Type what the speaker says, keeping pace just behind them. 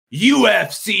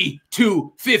UFC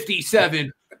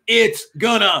 257. It's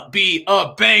gonna be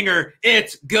a banger.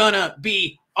 It's gonna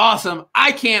be awesome.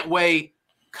 I can't wait.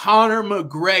 Conor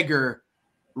McGregor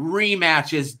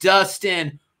rematches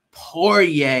Dustin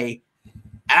Poirier.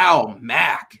 Al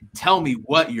Mac, tell me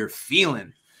what you're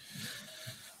feeling.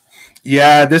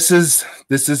 Yeah, this is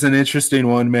an interesting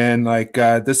one, man. Like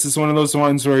this is one of those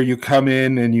ones where you come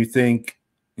in and you think,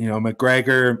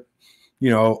 McGregor,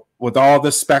 with all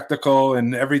the spectacle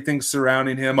and everything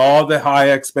surrounding him, all the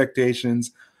high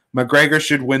expectations, McGregor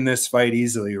should win this fight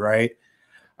easily, right?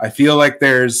 I feel like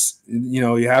there's,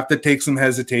 you have to take some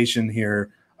hesitation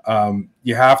here.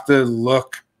 You have to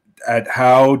look at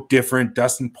how different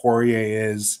Dustin Poirier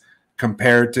is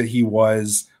compared to he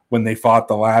was when they fought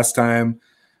the last time.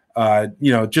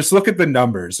 Just look at the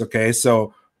numbers, okay?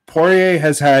 So Poirier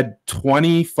has had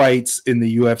 20 fights in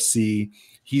the UFC.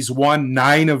 He's won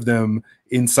 9 of them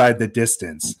inside the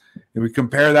distance. And we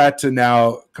compare that to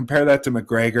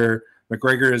McGregor.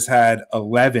 McGregor has had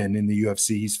 11 in the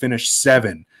UFC. He's finished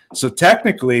 7. So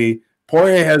technically,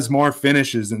 Poirier has more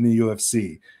finishes in the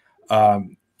UFC.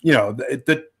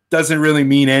 That doesn't really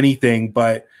mean anything,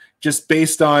 but just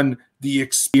based on the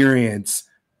experience,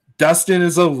 Dustin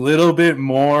is a little bit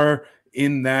more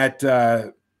in that,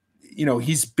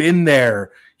 he's been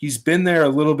there. He's been there a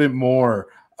little bit more.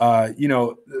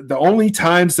 The only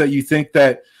times that you think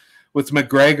that with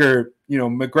McGregor,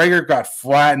 McGregor got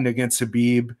flattened against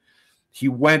Khabib. He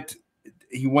went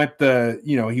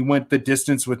the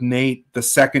distance with Nate the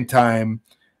second time.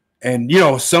 And,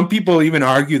 some people even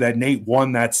argue that Nate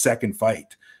won that second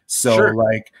fight. So sure.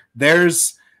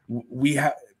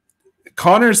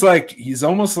 Conor's he's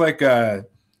almost like Deontay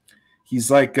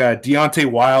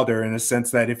Wilder in a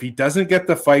sense that if he doesn't get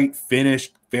the fight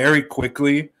finished very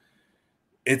quickly,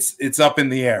 it's up in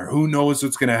the air. Who knows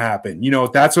what's going to happen?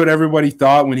 That's what everybody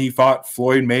thought when he fought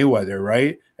Floyd Mayweather,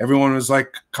 right? Everyone was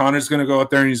like, Conor's going to go out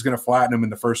there and he's going to flatten him in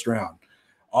the first round.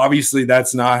 Obviously,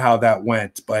 that's not how that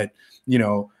went. But,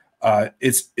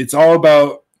 it's all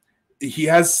about he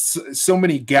has so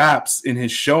many gaps in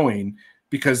his showing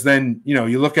because then,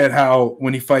 you look at how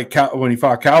when he fought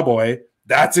Cowboy,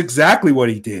 that's exactly what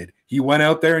he did. He went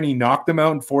out there and he knocked him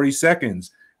out in 40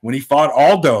 seconds. When he fought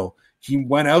Aldo, he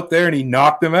went out there and he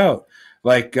knocked him out.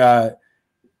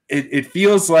 It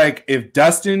feels like if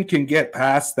Dustin can get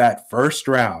past that first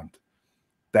round,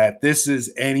 that this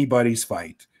is anybody's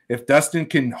fight. If Dustin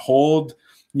can hold,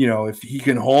 if he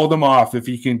can hold him off, if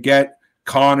he can get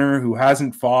Conor, who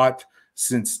hasn't fought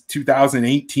since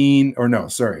 2018,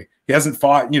 he hasn't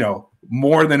fought,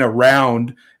 more than a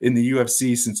round in the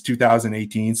UFC since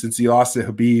 2018, since he lost to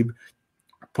Khabib,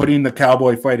 putting the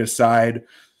Cowboy fight aside.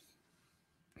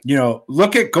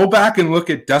 Go back and look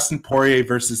at Dustin Poirier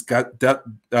versus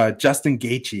Justin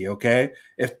Gaethje, okay?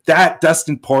 If that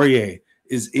Dustin Poirier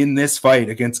is in this fight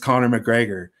against Conor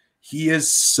McGregor, he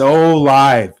is so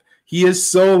live. He is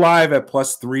so live at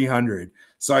plus 300.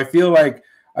 So I feel like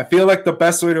the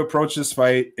best way to approach this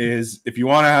fight is if you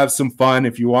want to have some fun,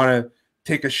 if you want to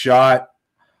take a shot,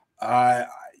 I'm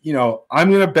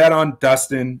going to bet on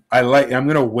Dustin. I'm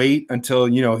going to wait until,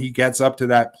 he gets up to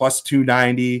that plus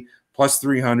 290, plus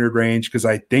 300 range because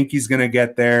I think he's going to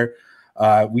get there.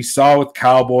 We saw with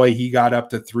Cowboy, he got up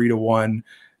to 3-1.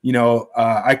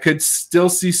 I could still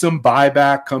see some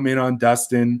buyback come in on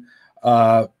Dustin.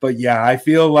 But yeah, I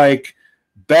feel like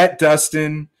bet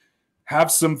Dustin,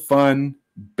 have some fun,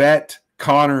 bet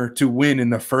Conor to win in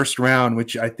the first round,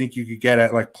 which I think you could get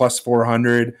at like plus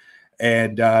 400,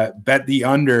 and bet the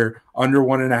under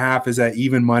 1.5 is at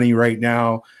even money right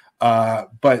now.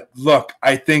 But look,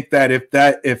 I think that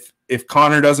if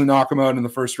Conor doesn't knock him out in the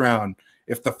first round,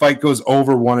 if the fight goes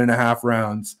over 1.5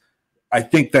 rounds, I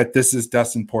think that this is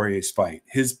Dustin Poirier's fight.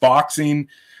 His boxing,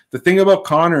 the thing about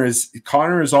Conor is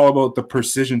all about the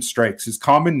precision strikes. His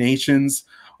combinations,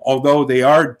 although they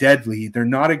are deadly, they're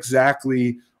not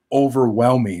exactly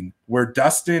overwhelming. Where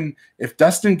Dustin, if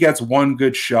Dustin gets one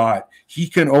good shot, he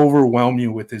can overwhelm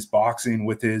you with his boxing,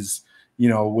 with his,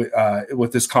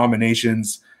 with his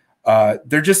combinations.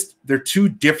 They're two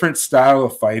different style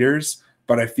of fighters,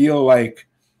 but I feel like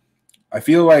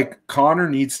Conor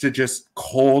needs to just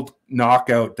cold knock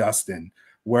out Dustin,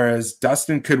 whereas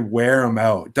Dustin could wear him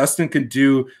out. Dustin could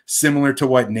do similar to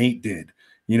what Nate did,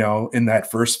 in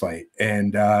that first fight.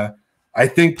 And I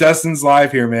think Dustin's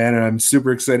live here, man, and I'm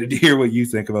super excited to hear what you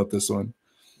think about this one.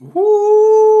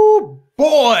 Woo,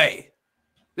 boy.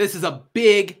 This is a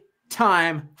big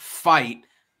time fight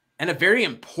and a very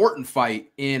important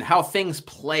fight in how things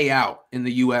play out in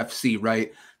the UFC,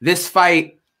 right? This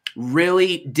fight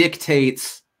really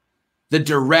dictates the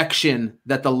direction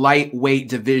that the lightweight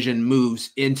division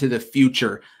moves into the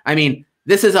future. I mean,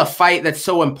 this is a fight that's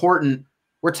so important.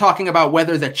 We're talking about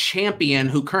whether the champion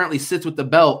who currently sits with the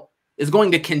belt is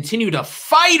going to continue to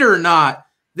fight or not.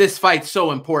 This fight's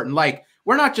so important. Like,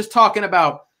 we're not just talking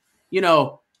about, you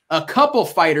know, a couple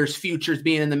fighters' futures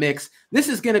being in the mix. This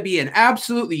is going to be an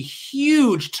absolutely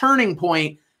huge turning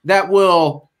point that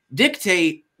will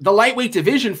dictate the lightweight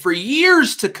division for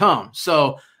years to come.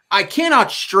 So I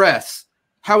cannot stress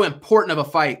how important of a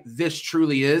fight this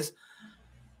truly is.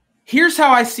 Here's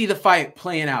how I see the fight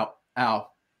playing out,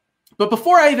 Al. But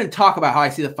before I even talk about how I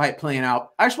see the fight playing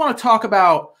out, I just want to talk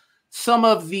about some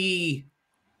of the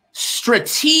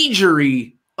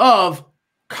strategery of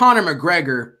Conor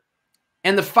McGregor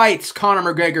and the fights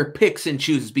Conor McGregor picks and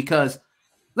chooses, because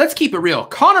let's keep it real.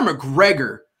 Conor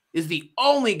McGregor is the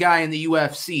only guy in the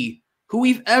UFC who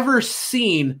we've ever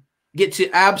seen get to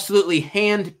absolutely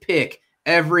handpick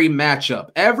every matchup.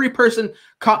 Every person,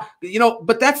 you know,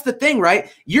 but that's the thing,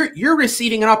 right? You're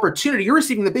receiving an opportunity. You're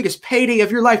receiving the biggest payday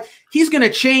of your life. He's going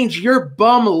to change your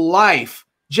bum life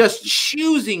just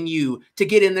choosing you to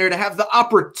get in there to have the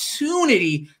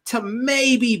opportunity to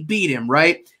maybe beat him,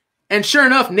 right? And sure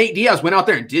enough, Nate Diaz went out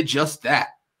there and did just that.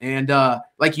 And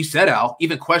like you said, Al,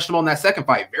 even questionable in that second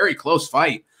fight, very close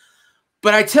fight.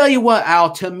 But I tell you what,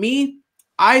 Al, to me,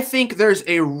 I think there's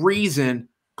a reason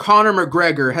Conor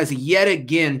McGregor has yet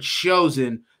again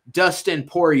chosen Dustin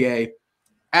Poirier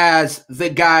as the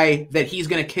guy that he's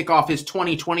going to kick off his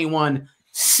 2021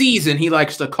 season, he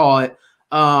likes to call it.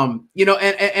 You know,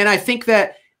 and I think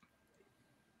that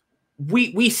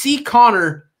we see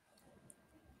Conor.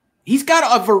 He's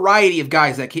got a variety of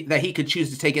guys that he could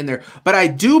choose to take in there. But I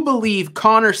do believe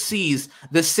Conor sees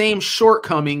the same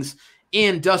shortcomings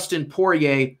in Dustin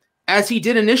Poirier as he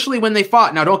did initially when they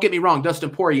fought. Now, don't get me wrong, Dustin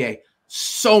Poirier,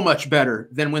 so much better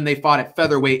than when they fought at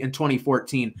featherweight in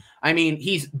 2014. I mean,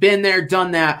 he's been there,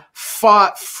 done that,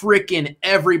 fought freaking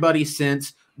everybody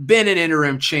since, been an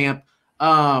interim champ.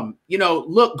 You know,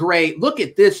 look great. Look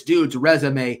at this dude's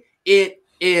resume. It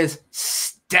is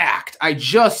stacked. I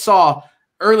just saw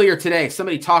earlier today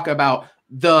somebody talk about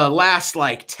the last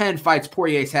like 10 fights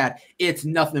Poirier's had. It's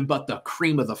nothing but the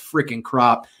cream of the freaking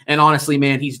crop. And honestly,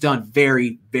 man, he's done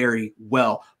very, very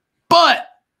well. But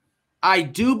I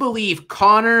do believe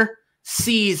Conor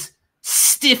sees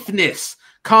stiffness.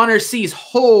 Conor sees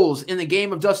holes in the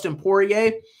game of Dustin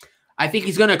Poirier. I think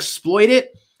he's going to exploit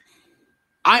it.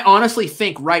 I honestly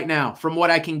think right now, from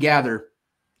what I can gather,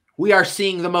 we are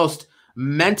seeing the most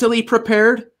mentally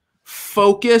prepared,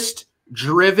 focused,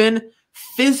 driven,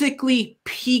 physically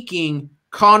peaking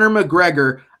Conor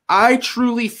McGregor. I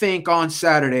truly think on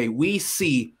Saturday we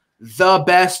see the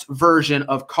best version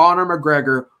of Conor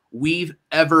McGregor we've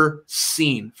ever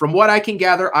seen. From what I can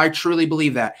gather, I truly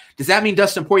believe that. Does that mean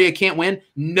Dustin Poirier can't win?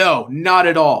 No, not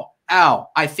at all.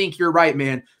 Al, I think you're right,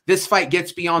 man. This fight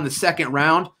gets beyond the second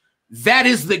round. That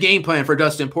is the game plan for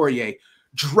Dustin Poirier.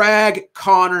 Drag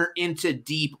Conor into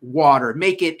deep water.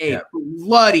 Make it a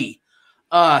bloody,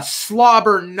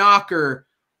 slobber knocker,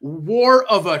 war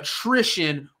of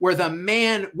attrition where the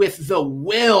man with the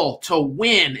will to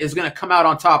win is going to come out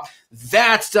on top.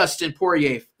 That's Dustin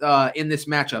Poirier in this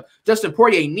matchup. Dustin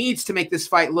Poirier needs to make this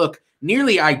fight look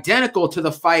nearly identical to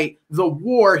the fight, the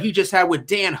war he just had with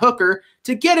Dan Hooker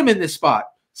to get him in this spot.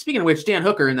 Speaking of which, Dan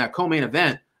Hooker in that co-main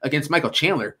event against Michael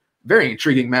Chandler, very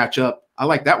intriguing matchup. I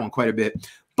like that one quite a bit.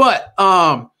 But,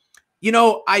 you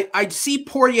know, I see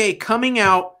Poirier coming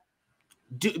out,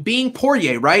 being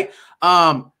Poirier, right?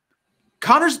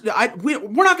 Conor's,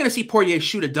 we're not going to see Poirier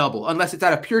shoot a double unless it's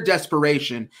out of pure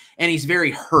desperation and he's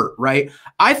very hurt, right?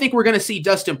 I think we're going to see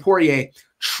Dustin Poirier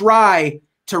try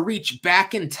to reach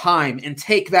back in time and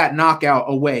take that knockout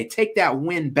away, take that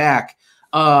win back.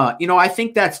 You know, I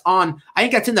think that's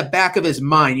in the back of his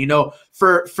mind, you know,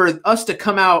 for us to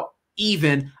come out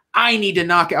even, I need to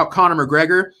knock out Conor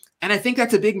McGregor. And I think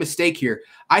that's a big mistake here.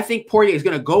 I think Poirier is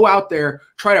going to go out there,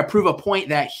 try to prove a point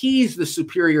that he's the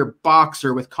superior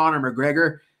boxer with Conor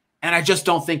McGregor. And I just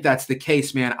don't think that's the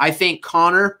case, man. I think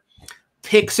Conor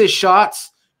picks his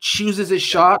shots, chooses his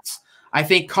shots. I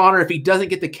think Conor, if he doesn't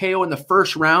get the KO in the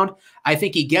first round, I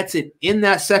think he gets it in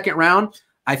that second round.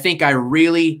 I think I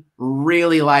really,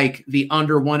 really like the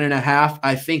under 1.5.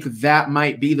 I think that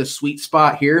might be the sweet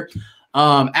spot here.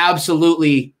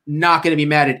 Absolutely not going to be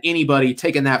mad at anybody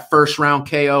taking that first round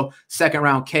KO, second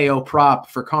round KO prop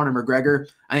for Conor McGregor.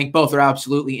 I think both are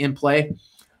absolutely in play.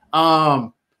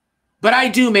 But I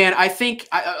do, man. I think,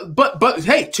 but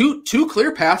hey, two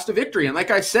clear paths to victory. And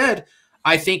like I said,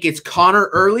 I think it's Conor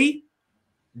early,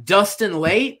 Dustin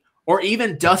late, or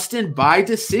even Dustin by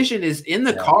decision is in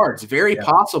the cards. Very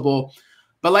possible.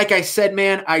 But like I said,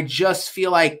 man, I just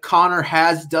feel like Conor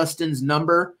has Dustin's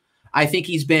number. I think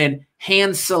he's been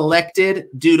hand selected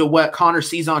due to what Conor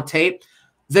sees on tape.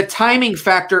 The timing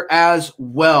factor as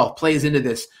well plays into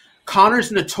this.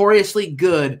 Conor's notoriously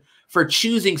good for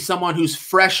choosing someone who's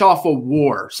fresh off a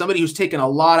war, somebody who's taken a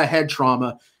lot of head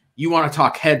trauma. You want to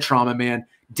talk head trauma, man.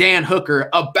 Dan Hooker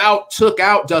about took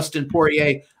out Dustin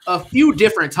Poirier a few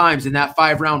different times in that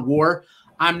 5-round war.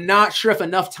 I'm not sure if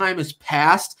enough time has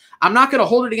passed. I'm not going to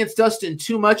hold it against Dustin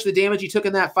too much, the damage he took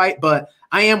in that fight, but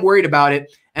I am worried about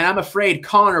it. And I'm afraid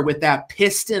Conor with that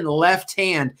piston left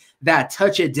hand, that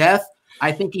touch of death,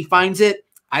 I think he finds it.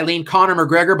 I lean Conor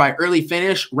McGregor by early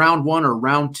finish, round 1 or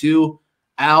round 2.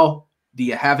 Al, do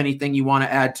you have anything you want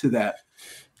to add to that?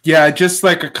 Yeah, just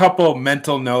like a couple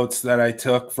mental notes that I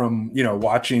took from,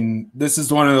 watching. This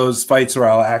is one of those fights where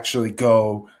I'll actually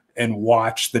go and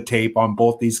watch the tape on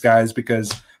both these guys,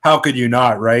 because how could you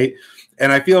not, right?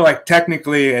 And I feel like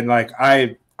technically, and like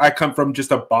I come from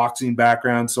just a boxing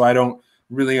background, so I don't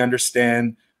really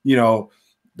understand,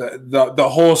 the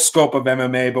whole scope of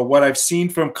MMA. But what I've seen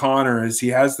from Conor is he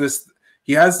has this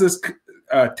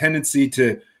tendency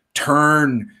to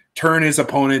turn his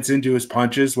opponents into his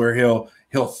punches, where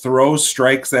he'll throw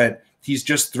strikes that he's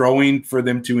just throwing for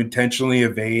them to intentionally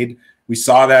evade. We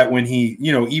saw that when he,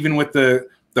 even with the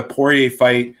Poirier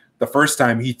fight, the first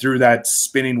time he threw that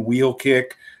spinning wheel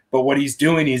kick. But what he's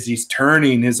doing is he's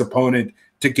turning his opponent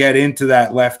to get into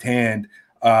that left hand.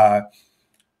 I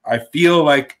feel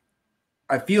like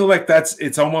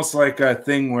it's almost like a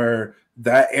thing where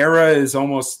that era is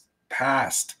almost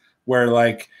past, where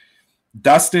like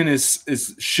Dustin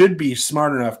should be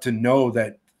smart enough to know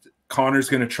that Conor's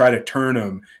going to try to turn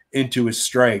him into his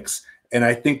strikes. And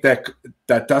I think that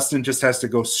Dustin just has to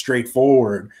go straight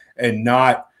forward and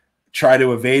not try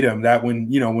to evade him. That when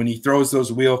he throws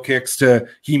those wheel kicks,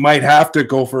 he might have to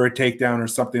go for a takedown or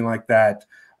something like that.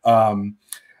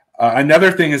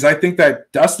 Another thing is, I think that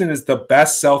Dustin is the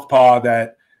best southpaw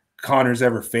that Conor's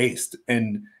ever faced.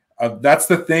 And that's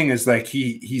the thing, is like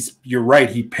you're right.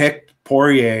 He picked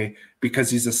Poirier because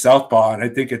he's a southpaw. And I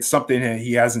think it's something that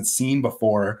he hasn't seen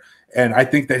before. And I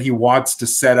think that he wants to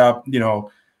set up,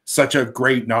 such a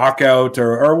great knockout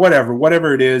or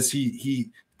whatever it is.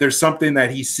 There's something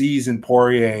that he sees in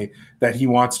Poirier that he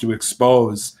wants to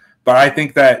expose. But I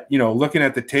think that, looking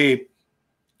at the tape,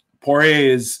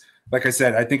 Poirier is, like I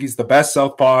said, I think he's the best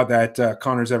southpaw that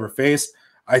Conor's ever faced.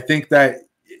 I think that,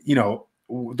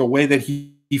 the way that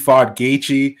he fought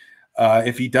Gaethje,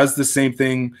 if he does the same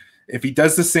thing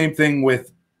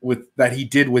with that he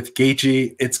did with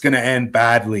Gaethje, it's going to end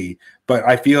badly. But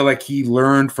I feel like he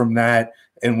learned from that.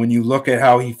 And when you look at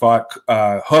how he fought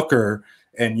Hooker,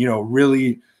 and,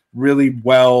 really, really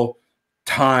well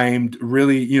timed,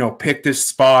 really, picked his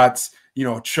spots,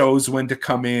 chose when to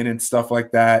come in and stuff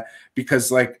like that.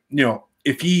 Because like,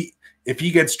 if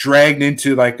he gets dragged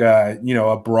into like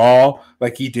a brawl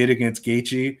like he did against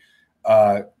Gaethje,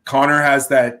 Conor has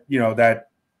that, that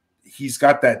he's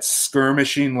got that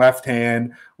skirmishing left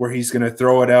hand where he's going to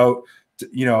throw it out,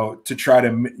 to try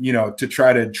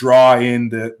to draw in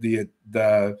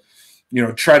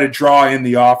try to draw in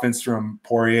the offense from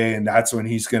Poirier. And that's when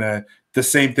he's going to, the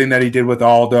same thing that he did with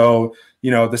Aldo,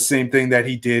 the same thing that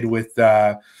he did with,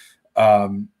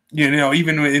 even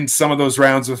in some of those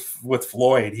rounds with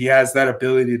Floyd, he has that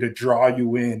ability to draw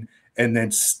you in and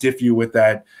then stiff you with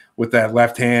that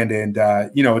left hand. And,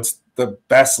 it's the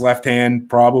best left hand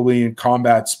probably in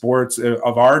combat sports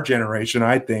of our generation,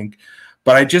 I think.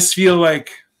 But I just feel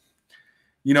like,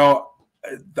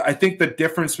 I think the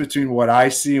difference between what I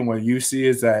see and what you see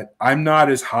is that I'm not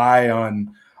as high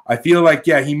on. I feel like,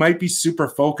 yeah, he might be super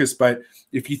focused, but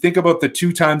if you think about the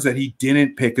 2 times that he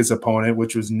didn't pick his opponent,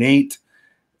 which was Nate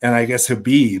and I guess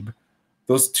Khabib,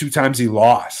 those 2 times he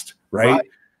lost, right?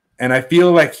 And I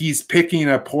feel like he's picking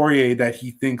a Poirier that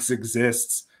he thinks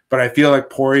exists, but I feel like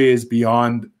Poirier is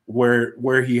beyond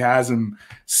where he has him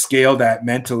scaled at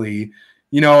mentally.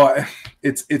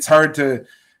 It's hard to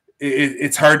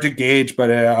gauge,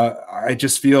 but I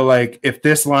just feel like if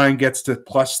this line gets to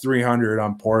plus 300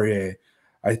 on Poirier,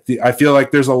 I feel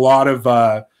like there's a lot of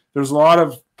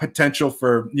potential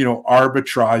for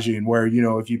arbitraging, where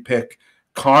if you pick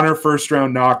Conor first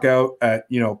round knockout at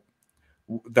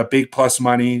the big plus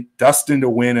money, Dustin to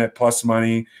win at plus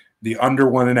money, the under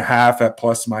 1.5 at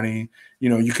plus money,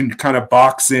 you can kind of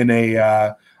box in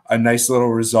a nice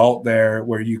little result there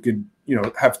where you can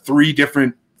have three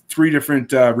different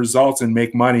results and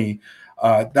make money.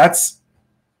 I'm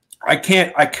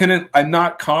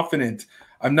not confident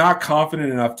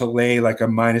enough to lay like a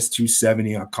minus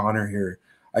 270 on Conor here.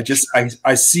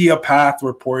 I see a path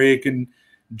where Poirier can,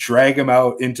 drag him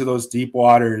out into those deep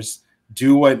waters,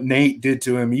 do what Nate did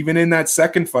to him, even in that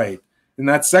second fight. In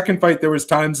that second fight, there was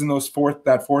times in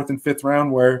that fourth and fifth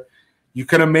round where you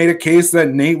could have made a case that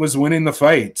Nate was winning the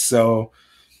fight. So,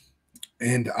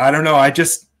 and I don't know,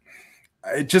 just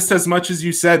as much as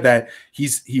you said that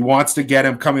he wants to get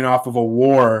him coming off of a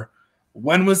war.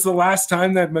 When was the last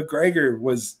time that McGregor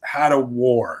had a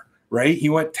war, right? He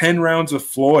went 10 rounds with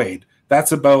Floyd.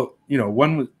 That's about,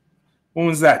 when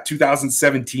was that?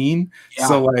 2017. Yeah.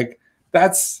 So like,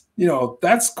 that's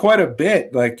quite a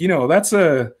bit. Like, that's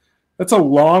a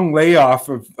long layoff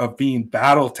of being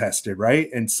battle tested, right?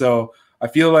 And so I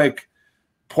feel like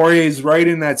Poirier's right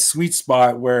in that sweet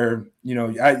spot where,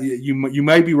 you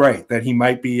might be right that he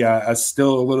might be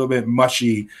still a little bit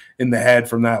mushy in the head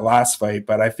from that last fight.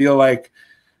 But I feel like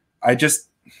I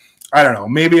don't know.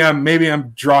 Maybe I'm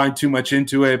drawing too much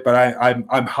into it, but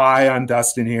I'm high on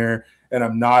Dustin here, and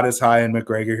I'm not as high on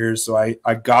McGregor here. So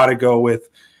I gotta go with,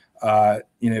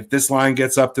 if this line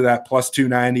gets up to that plus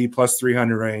 290, plus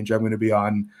 300 range, I'm gonna be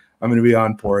on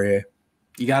Poirier.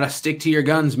 You gotta stick to your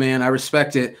guns, man. I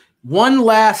respect it. One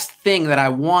last thing that I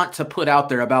want to put out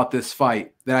there about this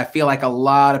fight that I feel like a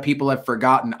lot of people have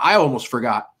forgotten. I almost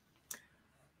forgot.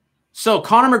 So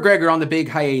Conor McGregor on the big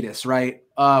hiatus, right?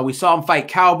 We saw him fight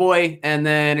Cowboy, and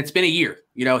then it's been a year.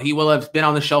 He will have been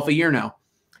on the shelf a year now.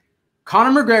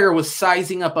 Conor McGregor was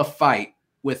sizing up a fight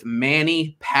with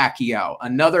Manny Pacquiao,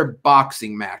 another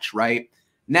boxing match, right?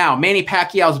 Now, Manny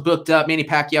Pacquiao's booked up. Manny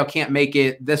Pacquiao can't make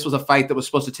it. This was a fight that was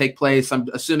supposed to take place, I'm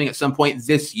assuming, at some point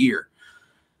this year.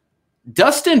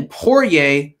 Dustin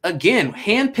Poirier, again,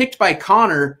 handpicked by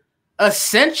Conor,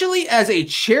 essentially as a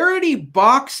charity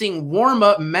boxing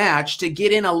warm-up match to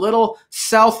get in a little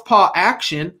southpaw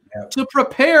action to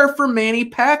prepare for Manny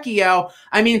Pacquiao.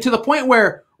 I mean, to the point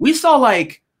where we saw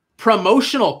like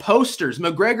promotional posters,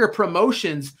 McGregor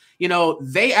Promotions,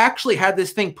 they actually had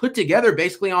this thing put together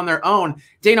basically on their own.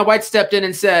 Dana White stepped in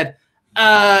and said,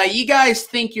 you guys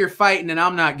think you're fighting and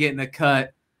I'm not getting a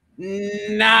cut.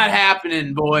 Not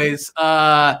happening, boys.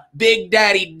 Big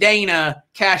Daddy Dana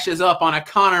cashes up on a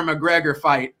Conor McGregor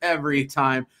fight every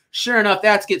time. Sure enough,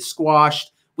 that gets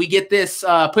squashed. We get this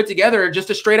put together,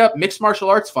 just a straight-up mixed martial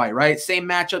arts fight, right? Same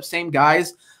matchup, same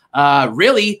guys.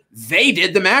 Really, they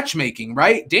did the matchmaking,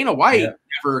 right? Dana White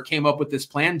never came up with this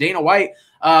plan. Dana White.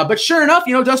 But sure enough,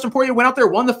 Dustin Poirier went out there,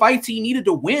 won the fights he needed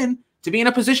to win to be in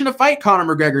a position to fight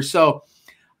Conor McGregor. So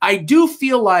I do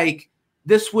feel like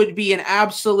this would be an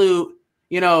absolute,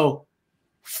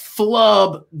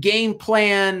 flub, game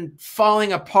plan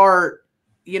falling apart.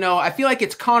 I feel like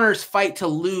it's Conor's fight to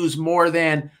lose more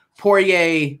than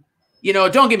Poirier.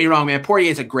 Don't get me wrong, man.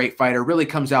 Poirier is a great fighter, really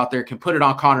comes out there, can put it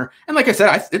on Conor. And like I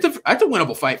said, it's a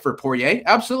winnable fight for Poirier.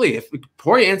 Absolutely. If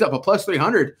Poirier ends up a plus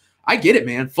 300, I get it,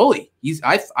 man, fully.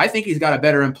 I think he's got a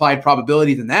better implied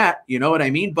probability than that. You know what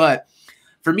I mean? But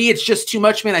for me, it's just too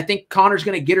much, man. I think Conor's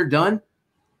going to get her done.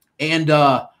 And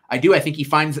I think he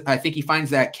finds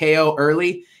that KO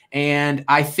early. And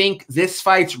I think this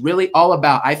fight's really all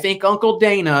about, I think Uncle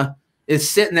Dana is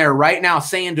sitting there right now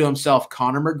saying to himself,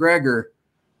 Conor McGregor,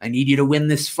 I need you to win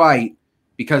this fight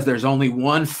because there's only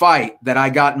one fight that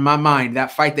I got in my mind,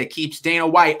 that fight that keeps Dana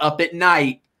White up at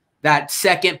night, that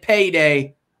second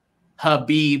payday,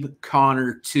 Khabib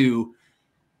Conor 2.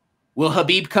 Will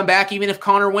Khabib come back even if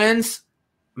Conor wins?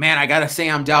 Man, I got to say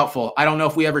I'm doubtful. I don't know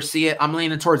if we ever see it. I'm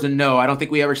leaning towards a no. I don't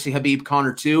think we ever see Khabib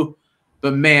Conor 2.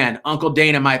 But, man, Uncle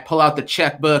Dana might pull out the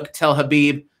checkbook, tell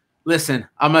Khabib, listen,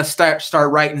 I'm going to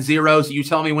start writing zeros. You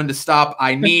tell me when to stop.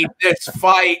 I need this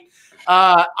fight.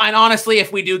 And honestly,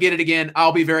 if we do get it again,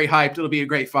 I'll be very hyped. It'll be a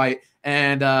great fight.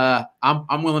 And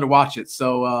I'm willing to watch it.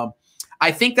 So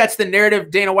I think that's the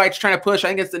narrative Dana White's trying to push. I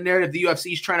think it's the narrative the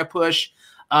UFC is trying to push.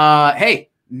 Hey,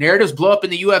 narratives blow up in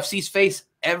the UFC's face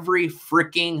every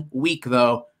freaking week,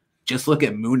 though. Just look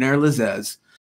at Mounir Lazzez.